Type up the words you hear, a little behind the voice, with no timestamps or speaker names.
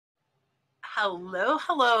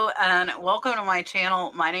Hello, and welcome to my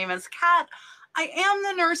channel. My name is Kat. I am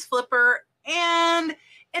the Nurse Flipper, and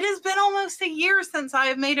it has been almost a year since I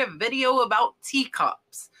have made a video about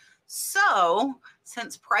teacups. So,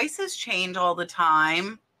 since prices change all the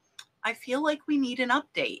time, I feel like we need an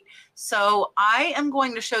update. So, I am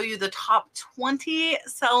going to show you the top 20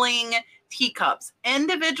 selling teacups,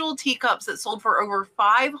 individual teacups that sold for over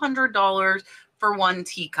 $500 for one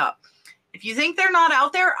teacup. If you think they're not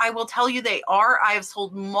out there, I will tell you they are. I have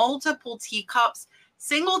sold multiple teacups,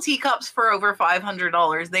 single teacups for over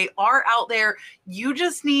 $500. They are out there. You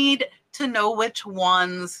just need to know which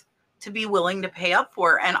ones to be willing to pay up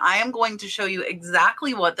for. And I am going to show you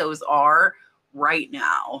exactly what those are right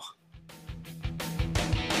now.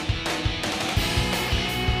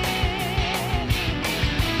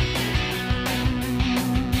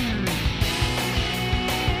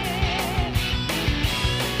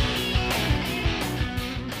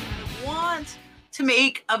 To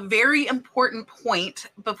make a very important point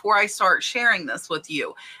before I start sharing this with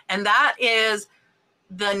you, and that is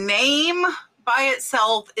the name by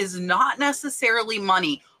itself is not necessarily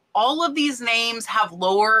money. All of these names have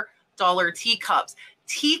lower dollar teacups.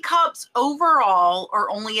 Teacups overall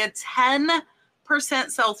are only a 10%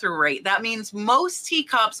 sell-through rate. That means most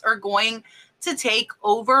teacups are going to take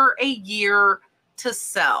over a year to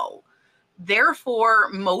sell. Therefore,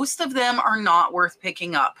 most of them are not worth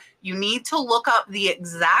picking up. You need to look up the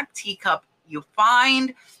exact teacup you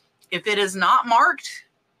find. If it is not marked,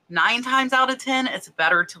 9 times out of 10, it's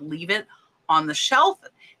better to leave it on the shelf.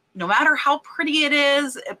 No matter how pretty it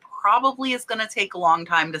is, it probably is going to take a long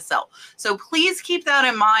time to sell. So please keep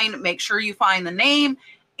that in mind. Make sure you find the name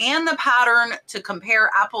and the pattern to compare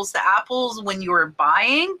apples to apples when you are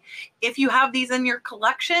buying. If you have these in your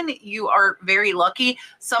collection, you are very lucky.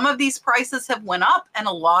 Some of these prices have went up and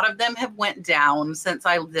a lot of them have went down since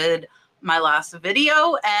I did my last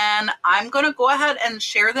video, and I'm going to go ahead and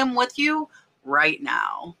share them with you right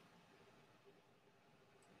now.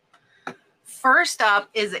 First up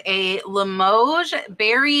is a Limoges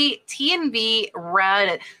Berry T&V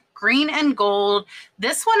Red, green and gold.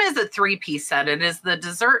 This one is a 3-piece set. It is the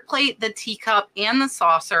dessert plate, the teacup, and the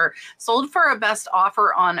saucer. Sold for a best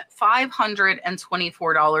offer on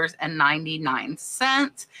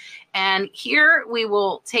 $524.99. And here we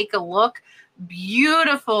will take a look.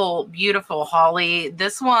 Beautiful, beautiful holly.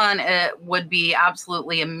 This one, it would be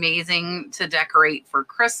absolutely amazing to decorate for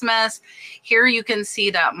Christmas. Here you can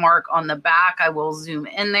see that mark on the back. I will zoom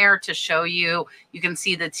in there to show you. You can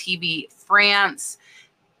see the TB France.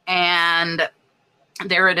 And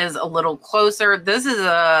there it is a little closer. This is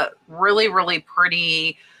a really, really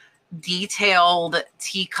pretty detailed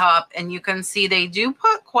teacup, and you can see they do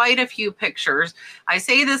put quite a few pictures. I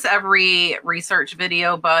say this every research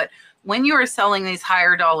video, but when you are selling these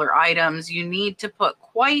higher dollar items, you need to put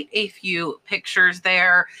quite a few pictures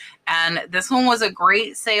there. And this one was a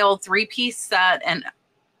great sale, 3-piece set and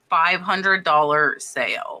 $500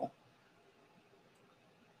 sale.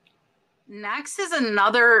 Next is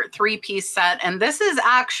another 3-piece set, and this is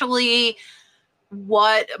actually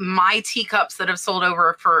what my teacups that have sold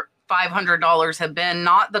over for $500 have been.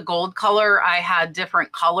 Not the gold color. I had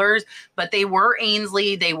different colors, but they were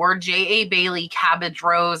Ainsley. They were J.A. Bailey Cabbage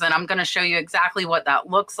Rose, and I'm going to show you exactly what that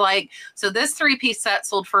looks like. So this 3-piece set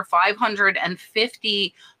sold for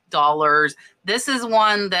 $550. This is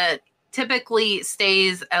one that typically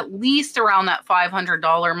stays at least around that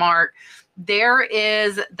 $500 mark. There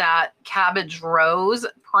is that Cabbage Rose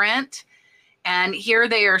print, and here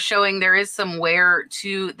they are showing there is some wear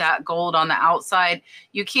to that gold on the outside.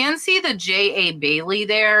 You can see the J.A. Bailey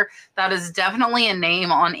there. That is definitely a name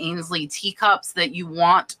on Ainsley teacups that you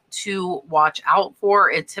want to watch out for.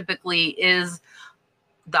 It typically is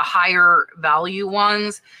the higher value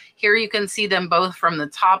ones. Here you can see them both from the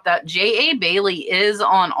top. That J.A. Bailey is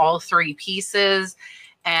on all 3 pieces,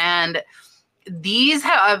 and these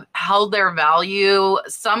have held their value.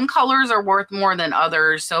 Some colors are worth more than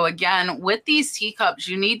others. So again, with these teacups,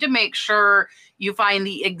 you need to make sure you find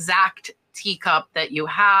the exact teacup that you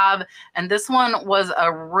have. And this one was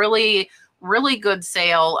a really, really good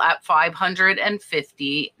sale at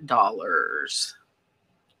 $550.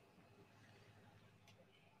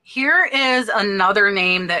 Here is another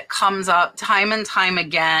name that comes up time and time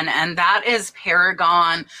again, and that is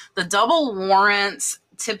Paragon. The double warrants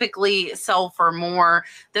typically sell for more.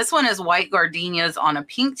 This one is white gardenias on a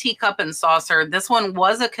pink teacup and saucer. This one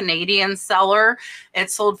was a Canadian seller.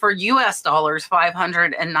 It sold for US dollars,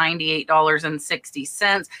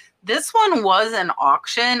 $598.60. This one was an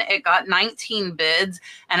auction. It got 19 bids.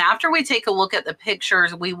 And after we take a look at the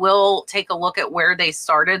pictures, we will take a look at where they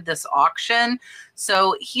started this auction.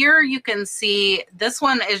 So here you can see this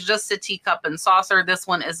one is just a teacup and saucer. This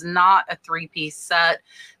one is not a three-piece set.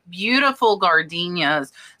 Beautiful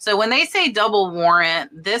gardenias. So when they say double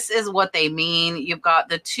warrant, this is what they mean. You've got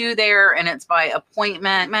the two there, and it's by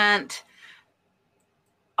appointment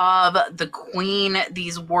of the queen.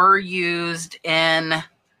 These were used in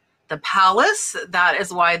the palace. That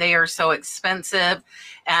is why they are so expensive.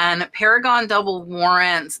 And Paragon double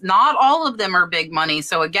warrants, not all of them are big money.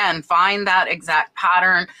 So again, find that exact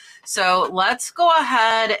pattern. So let's go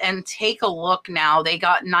ahead and take a look now. They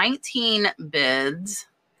got 19 bids.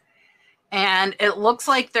 And it looks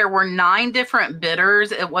like there were 9 different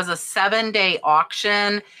bidders. It was a 7-day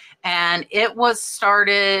auction, and it was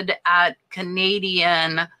started at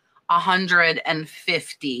Canadian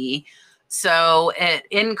 150. So it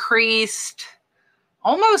increased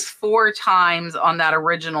almost 4 times on that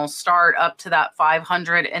original start up to that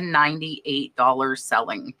 $598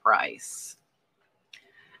 selling price.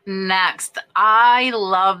 Next, I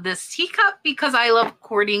love this teacup because I love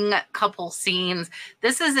courting couple scenes.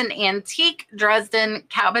 This is an antique Dresden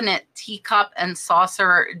cabinet teacup and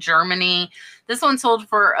saucer, Germany. This one sold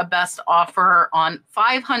for a best offer on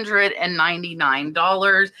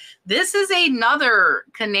 $599. This is another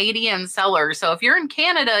Canadian seller. So if you're in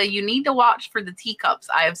Canada, you need to watch for the teacups.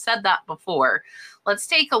 I have said that before. Let's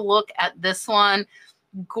take a look at this one.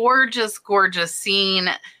 Gorgeous, gorgeous scene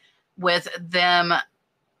with them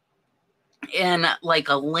in like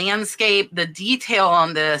a landscape. The detail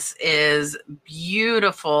on this is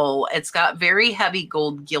beautiful. It's got very heavy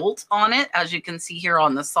gold gilt on it, as you can see here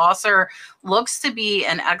on the saucer. Looks to be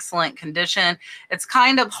in excellent condition. It's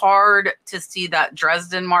kind of hard to see that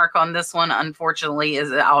Dresden mark on this one, unfortunately,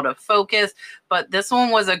 is out of focus, but this one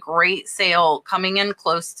was a great sale, coming in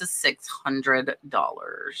close to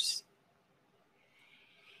 $600.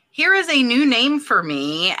 Here is a new name for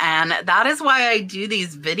me, and that is why I do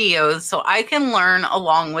these videos, so I can learn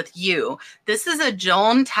along with you. This is a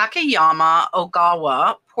Joan Takayama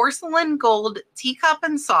Ogawa porcelain gold teacup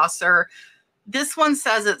and saucer. This one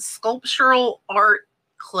says it's sculptural art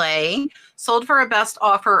clay, sold for a best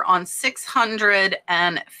offer on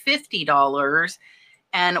 $650.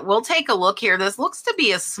 And we'll take a look here. This looks to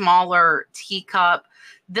be a smaller teacup.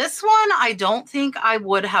 This one, I don't think I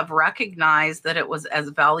would have recognized that it was as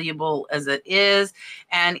valuable as it is.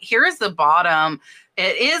 And here's the bottom.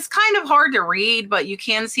 It is kind of hard to read, but you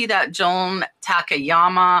can see that Joan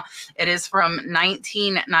Takayama. It is from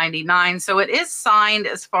 1999. So it is signed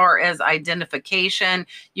as far as identification.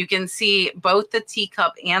 You can see both the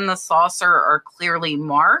teacup and the saucer are clearly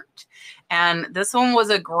marked. And this one was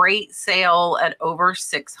a great sale at over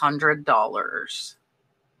 $600.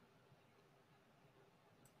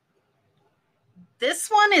 This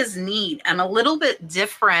one is neat and a little bit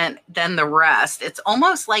different than the rest. It's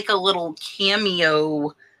almost like a little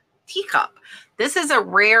cameo teacup. This is a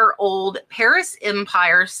rare old Paris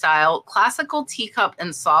Empire style classical teacup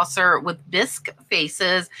and saucer with bisque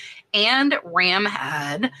faces and ram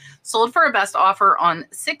head, sold for a best offer on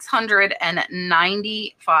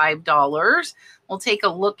 $695. We'll take a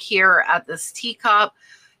look here at this teacup.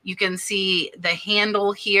 You can see the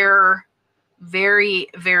handle here, very,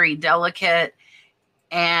 very delicate.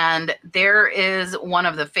 And there is one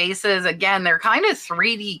of the faces. Again, they're kind of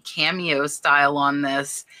 3D cameo style on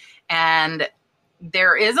this. And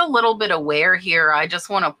there is a little bit of wear here, I just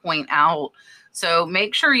want to point out. So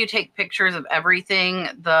make sure you take pictures of everything.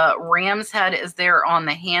 The ram's head is there on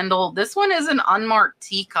the handle. This one is an unmarked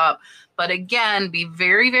teacup. But again, be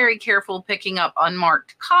very, very careful picking up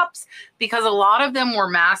unmarked cups because a lot of them were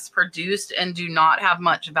mass produced and do not have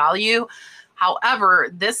much value. However,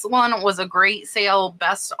 this one was a great sale,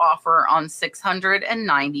 best offer on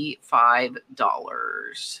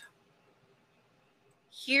 $695.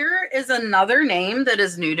 Here is another name that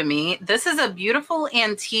is new to me. This is a beautiful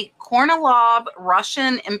antique Kornilov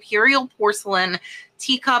Russian imperial porcelain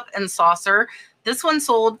teacup and saucer. This one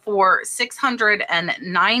sold for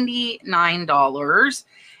 $699.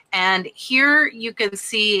 And here you can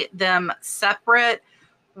see them separate.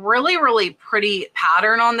 Really, really pretty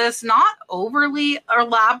pattern on this. Not overly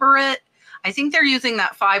elaborate. I think they're using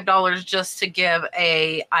that $5 just to give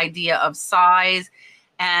an idea of size.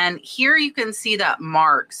 And here you can see that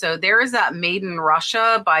mark. So there is that Made in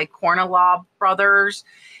Russia by Kornilov Brothers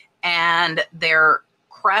and their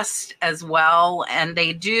crest as well. And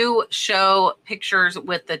they do show pictures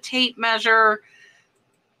with the tape measure.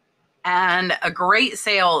 And a great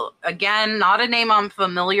sale. Again, not a name I'm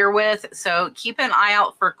familiar with, so keep an eye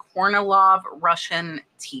out for Kornilov Russian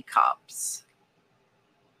teacups.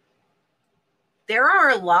 There are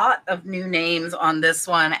a lot of new names on this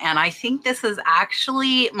one, and I think this is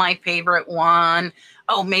actually my favorite one.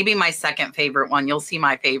 Oh, maybe my second favorite one. You'll see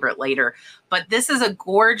my favorite later. But this is a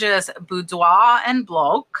gorgeous Boudoir and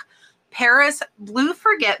Bloc Paris Blue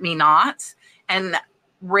Forget-Me-Nots and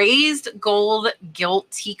raised gold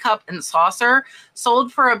gilt teacup and saucer,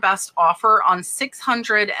 sold for a best offer on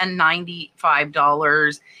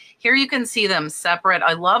 $695. Here you can see them separate.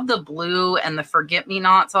 I love the blue and the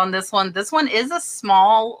forget-me-nots on this one. This one is a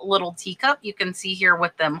small little teacup. You can see here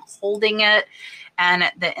with them holding it. And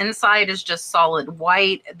the inside is just solid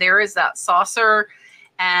white. There is that saucer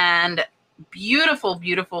and beautiful,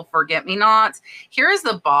 beautiful forget-me-nots. Here is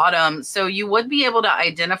the bottom. So you would be able to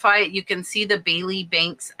identify it. You can see the Bailey,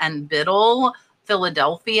 Banks, and Biddle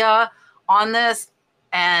Philadelphia on this.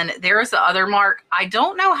 And there's the other mark. I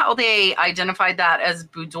don't know how they identified that as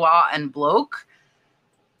Boudoir and Bloc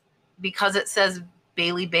because it says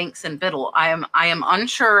Bailey, Banks, and Biddle. I am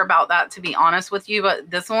unsure about that, to be honest with you, but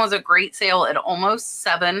this one was a great sale at almost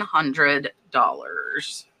 $700.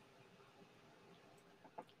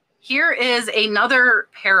 Here is another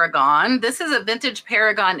Paragon. This is a vintage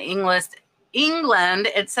Paragon England.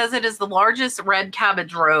 It says it is the largest red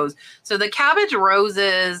cabbage rose. So the cabbage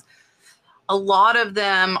roses, a lot of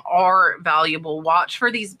them are valuable. Watch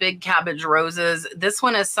for these big cabbage roses. This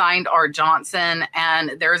one is signed R. Johnson,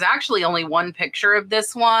 and there's actually only one picture of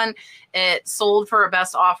this one. It sold for a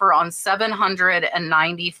best offer on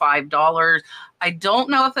 $795. I don't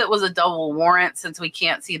know if it was a double warrant since we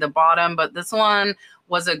can't see the bottom, but this one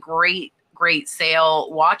was a great, great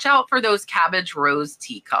sale. Watch out for those cabbage rose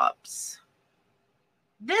teacups.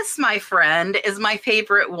 This, my friend, is my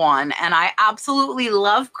favorite one, and I absolutely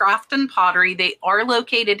love Grafton Pottery. They are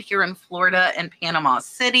located here in Florida and Panama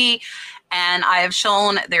City, and I have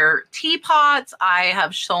shown their teapots. I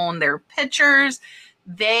have shown their pitchers.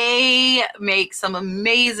 They make some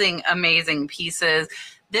amazing, amazing pieces.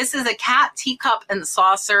 This is a cat teacup and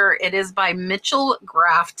saucer. It is by Mitchell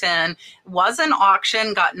Grafton. Was an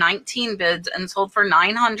auction, got 19 bids, and sold for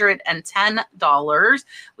 $910.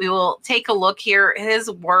 We will take a look here. His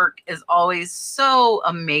work is always so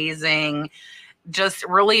amazing, just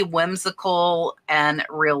really whimsical and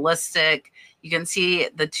realistic. You can see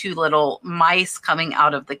the two little mice coming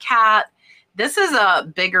out of the cat. This is a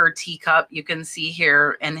bigger teacup. You can see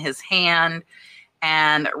here in his hand.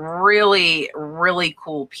 And really, really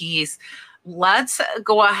cool piece. Let's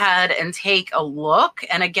go ahead and take a look.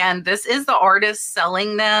 And again, this is the artist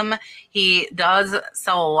selling them. He does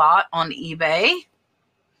sell a lot on eBay.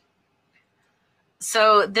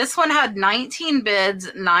 So this one had 19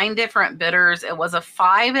 bids, 9 different bidders. It was a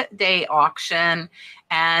 5-day auction,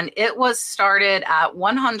 and it was started at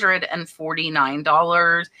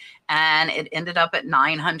 $149, and it ended up at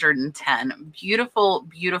 $910. Beautiful,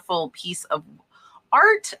 beautiful piece of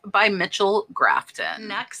art by Mitchell Grafton.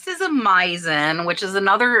 Next is a Meissen, which is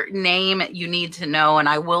another name you need to know, and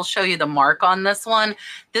I will show you the mark on this one.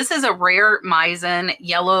 This is a rare Meissen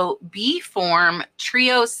yellow B form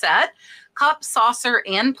trio set, cup, saucer,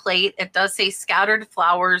 and plate. It does say scattered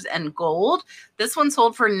flowers and gold. This one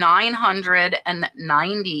sold for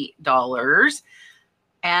 $990.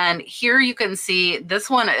 And here you can see this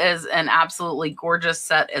one is an absolutely gorgeous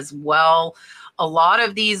set as well. A lot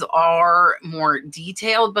of these are more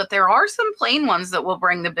detailed, but there are some plain ones that will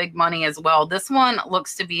bring the big money as well. This one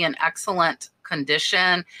looks to be in excellent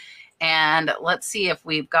condition. And let's see if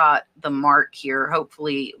we've got the mark here.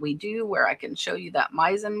 Hopefully we do, where I can show you that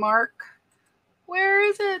Meissen mark. Where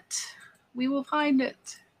is it? We will find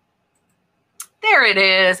it. There it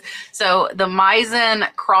is. So the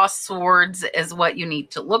Meissen cross swords is what you need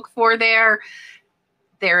to look for there.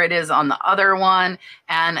 There it is on the other one.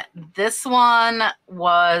 And this one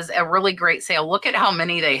was a really great sale. Look at how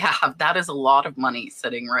many they have. That is a lot of money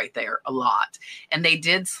sitting right there, a lot. And they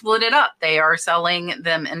did split it up. They are selling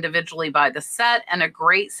them individually by the set, and a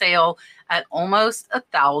great sale at almost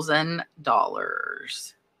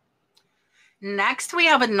 $1,000. Next, we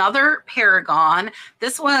have another Paragon.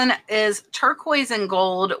 This one is turquoise and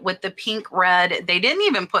gold with the pink red. They didn't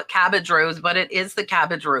even put cabbage rose, but it is the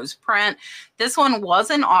cabbage rose print. This one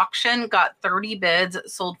was an auction, got 30 bids,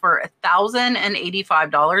 sold for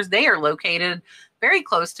 $1,085. They are located very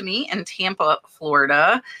close to me in Tampa,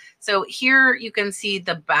 Florida. So here you can see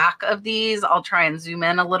the back of these. I'll try and zoom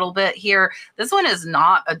in a little bit here. This one is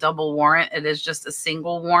not a double warrant. It is just a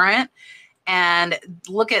single warrant. And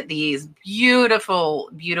look at these beautiful,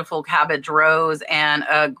 beautiful cabbage rows and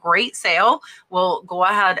a great sale. We'll go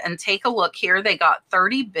ahead and take a look here. They got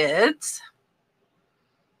 30 bids.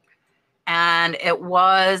 And it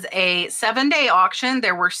was a 7-day auction.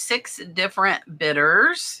 There were 6 different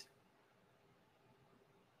bidders.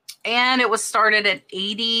 And it was started at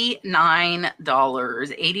 $89.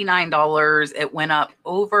 $89. It went up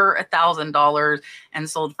over $1,000 and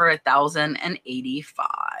sold for $1,085.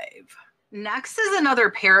 Next is another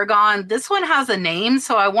Paragon. This one has a name,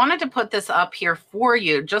 so I wanted to put this up here for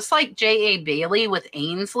you. Just like J.A. Bailey with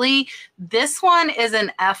Ainsley, this one is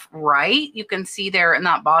an F right. You can see there in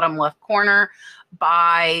that bottom left corner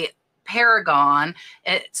by Paragon.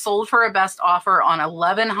 It sold for a best offer on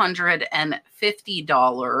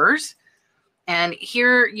 $1,150. And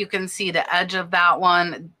here you can see the edge of that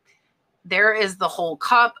one. There is the whole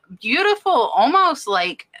cup. Beautiful, almost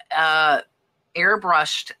like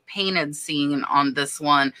airbrushed painted scene on this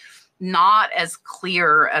one. Not as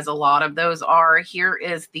clear as a lot of those are. Here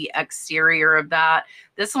is the exterior of that.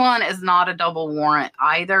 This one is not a double warrant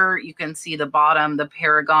either. You can see the bottom, the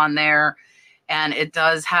Paragon there. And it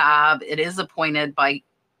is appointed by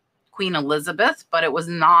Queen Elizabeth, but it was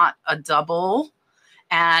not a double.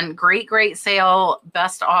 And great, great sale.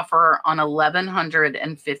 Best offer on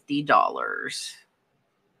 $1,150.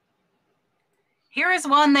 Here is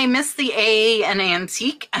one, they missed the A, an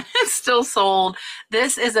antique, and it's still sold.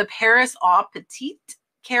 This is a Paris Au Petit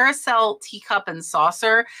carousel teacup and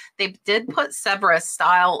saucer. They did put Sevres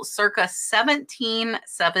style circa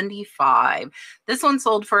 1775. This one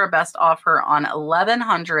sold for a best offer on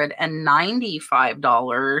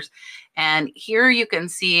 $1,195. And here you can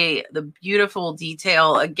see the beautiful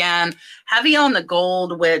detail. Again, heavy on the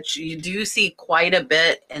gold, which you do see quite a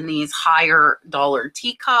bit in these higher dollar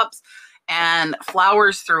teacups. And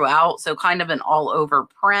flowers throughout, so kind of an all-over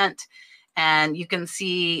print. And you can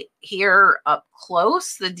see here up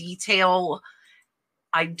close the detail.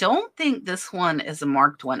 I don't think this one is a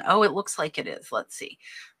marked one. Oh, it looks like it is. Let's see.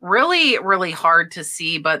 Really, really hard to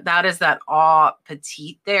see, but that is that Au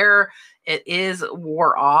Petit there. It is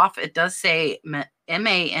wore off. It does say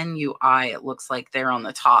M-A-N-U-I, it looks like there on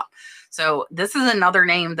the top. So this is another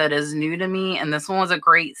name that is new to me, and this one was a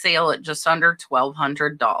great sale at just under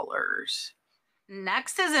 $1,200.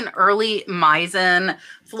 Next is an early Meissen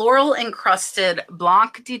floral encrusted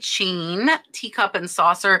Blanc de Chine teacup and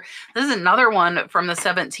saucer. This is another one from the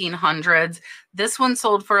 1700s. This one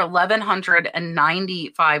sold for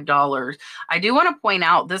 $1,195. I do want to point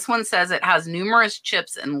out this one says it has numerous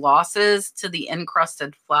chips and losses to the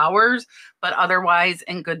encrusted flowers, but otherwise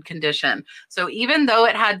in good condition. So even though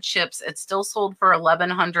it had chips, it still sold for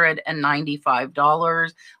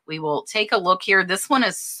 $1,195. We will take a look here. This one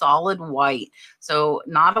is solid white, so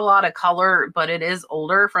not a lot of color, but it is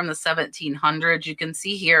older, from the 1700s. You can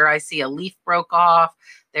see here, I see a leaf broke off.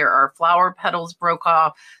 There are flower petals broke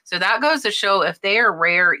off. So that goes to show if they are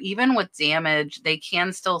rare, even with damage, they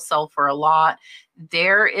can still sell for a lot.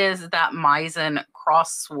 There is that Meissen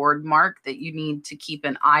cross sword mark that you need to keep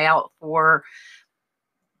an eye out for.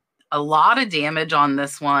 A lot of damage on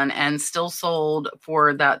this one and still sold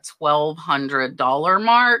for that $1,200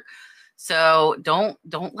 mark. So don't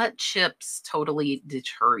let chips totally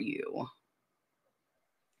deter you.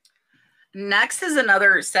 Next is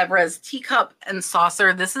another Sevres teacup and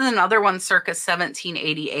saucer. This is another one circa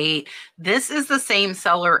 1788. This is the same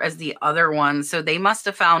seller as the other one, so they must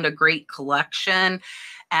have found a great collection.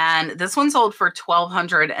 And this one sold for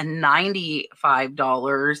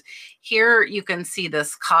 $1,295. Here you can see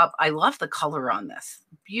this cup. I love the color on this.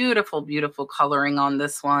 Beautiful, beautiful coloring on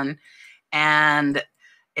this one. And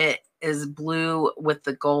it is blue with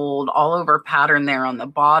the gold all over pattern there on the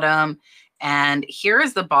bottom. And here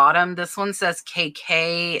is the bottom. This one says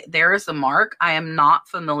KK. There is a mark. I am not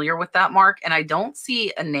familiar with that mark, and I don't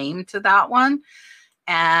see a name to that one.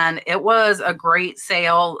 And it was a great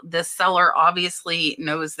sale. This seller obviously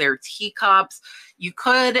knows their teacups. You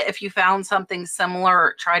could, if you found something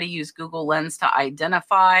similar, try to use Google Lens to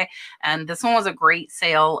identify. And this one was a great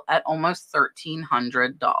sale at almost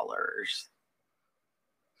 $1,300.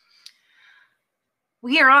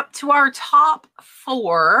 We are up to our top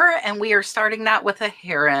 4, and we are starting that with a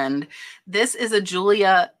Heron. This is a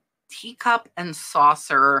Julia teacup and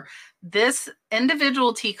saucer. This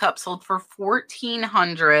individual teacup sold for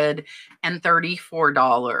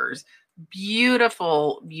 $1,434.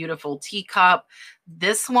 Beautiful, beautiful teacup.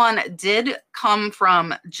 This one did come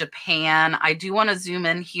from Japan. I do want to zoom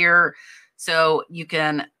in here so you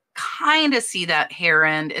can kind of see that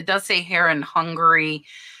Heron. It does say Heron Hungary.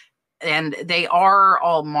 And they are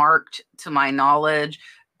all marked to my knowledge.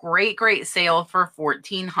 Great, great sale for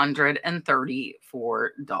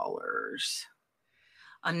 $1,434.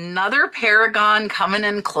 Another Paragon coming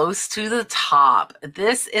in close to the top.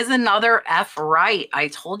 This is another F right. I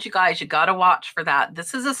told you guys you got to watch for that.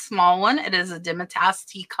 This is a small one. It is a Dimitas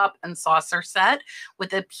teacup and saucer set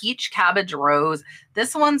with a peach cabbage rose.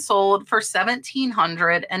 This one sold for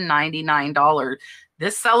 $1,799.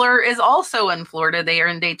 This seller is also in Florida. They are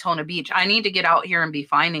in Daytona Beach. I need to get out here and be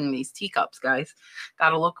finding these teacups, guys.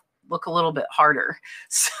 Got to look a little bit harder.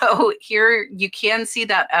 So here you can see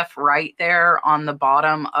that F right there on the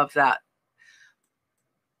bottom of that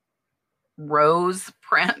rose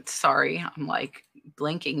print. Sorry, I'm like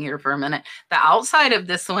blinking here for a minute. The outside of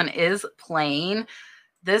this one is plain.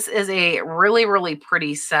 This is a really, really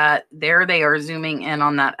pretty set. There they are zooming in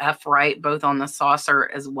on that F right, both on the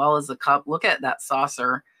saucer as well as the cup. Look at that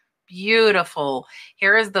saucer. Beautiful.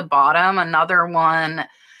 Here is the bottom, another one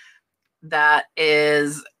that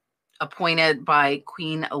is appointed by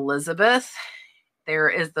Queen Elizabeth. There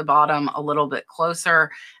is the bottom a little bit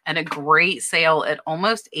closer, and a great sale at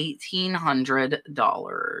almost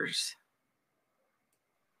 $1,800.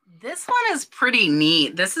 This one is pretty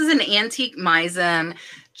neat. This is an antique Meissen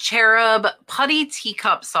cherub putty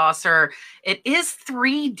teacup saucer. It is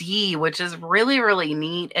 3D, which is really, really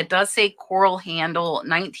neat. It does say coral handle,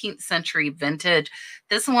 19th century vintage.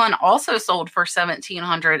 This one also sold for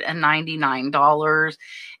 $1,799.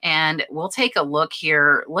 And we'll take a look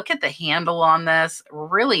here. Look at the handle on this.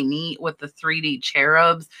 Really neat with the 3D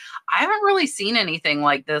cherubs. I haven't really seen anything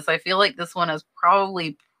like this. I feel like this one is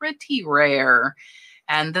probably pretty rare.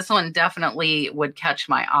 And this one definitely would catch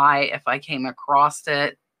my eye if I came across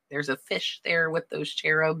it. There's a fish there with those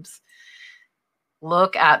cherubs.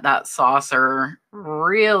 Look at that saucer.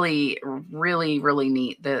 Really, really, really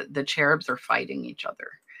neat. The cherubs are fighting each other.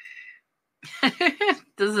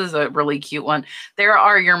 This is a really cute one. There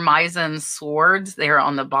are your Meissen swords there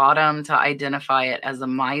on the bottom to identify it as a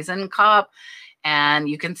Meissen cup. And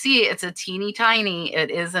you can see it's a teeny tiny. It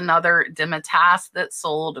is another Dimitas that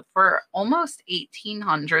sold for almost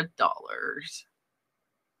 $1,800.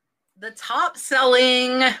 The top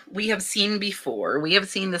selling we have seen before. We have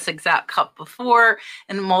seen this exact cup before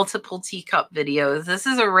in multiple teacup videos. This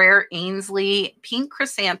is a rare Ainsley pink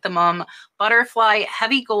chrysanthemum butterfly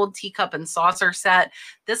heavy gold teacup and saucer set.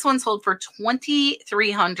 This one sold for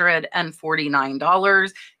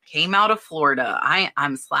 $2,349. Came out of Florida.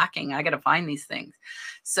 I'm slacking. I got to find these things.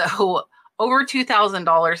 So over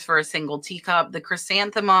 $2,000 for a single teacup. The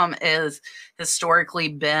chrysanthemum is historically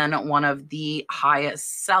been one of the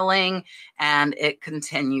highest selling, and it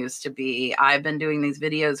continues to be. I've been doing these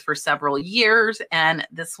videos for several years, and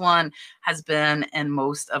this one has been in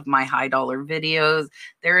most of my high dollar videos.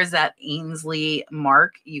 There is that Ainsley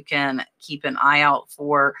mark you can keep an eye out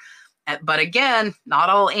for. But again, not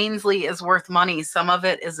all Ainsley is worth money. Some of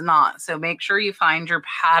it is not. So make sure you find your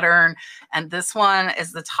pattern. And this one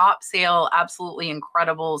is the top sale. Absolutely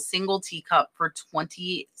incredible. Single teacup for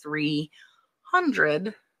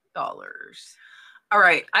 $2,300. All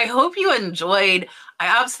right. I hope you enjoyed. I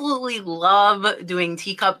absolutely love doing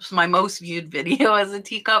teacups. My most viewed video is a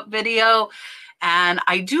teacup video. And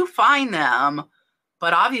I do find them.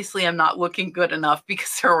 But obviously, I'm not looking good enough because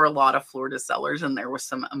there were a lot of Florida sellers and there was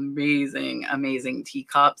some amazing, amazing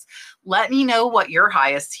teacups. Let me know what your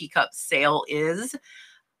highest teacup sale is.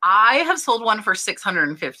 I have sold one for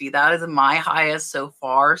 $650. That is my highest so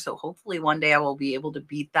far. So hopefully one day I will be able to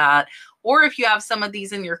beat that. Or if you have some of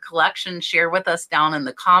these in your collection, share with us down in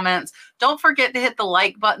the comments. Don't forget to hit the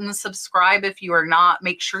like button, subscribe if you are not.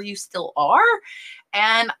 Make sure you still are.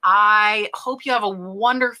 And I hope you have a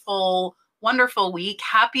wonderful week.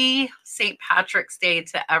 Happy St. Patrick's Day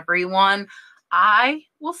to everyone. I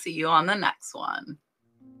will see you on the next one.